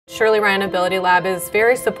Shirley Ryan Ability Lab is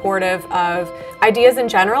very supportive of ideas in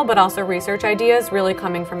general, but also research ideas really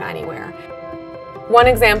coming from anywhere. One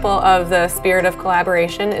example of the spirit of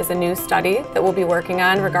collaboration is a new study that we'll be working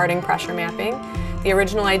on regarding pressure mapping. The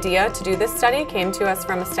original idea to do this study came to us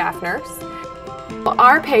from a staff nurse.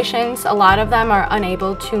 Our patients, a lot of them are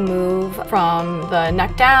unable to move from the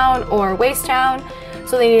neck down or waist down,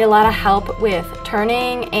 so they need a lot of help with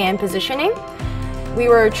turning and positioning. We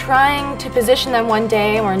were trying to position them one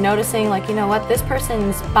day and we're noticing, like, you know what, this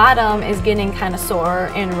person's bottom is getting kind of sore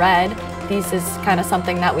and red. This is kind of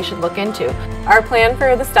something that we should look into. Our plan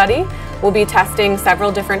for the study will be testing several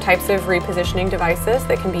different types of repositioning devices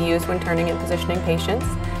that can be used when turning and positioning patients.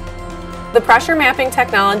 The pressure mapping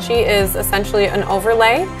technology is essentially an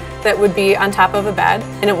overlay that would be on top of a bed,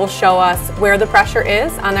 and it will show us where the pressure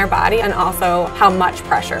is on their body and also how much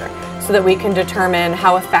pressure, so that we can determine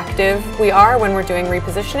how effective we are when we're doing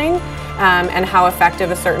repositioning and how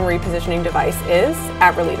effective a certain repositioning device is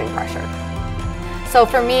at relieving pressure. So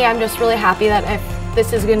for me, I'm just really happy that if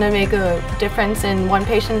this is going to make a difference in one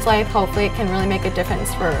patient's life, hopefully it can really make a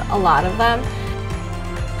difference for a lot of them.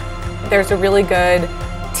 There's a really good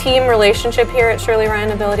team relationship here at Shirley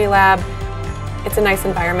Ryan Ability Lab. It's a nice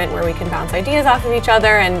environment where we can bounce ideas off of each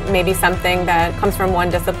other, and maybe something that comes from one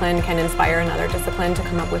discipline can inspire another discipline to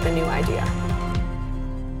come up with a new idea.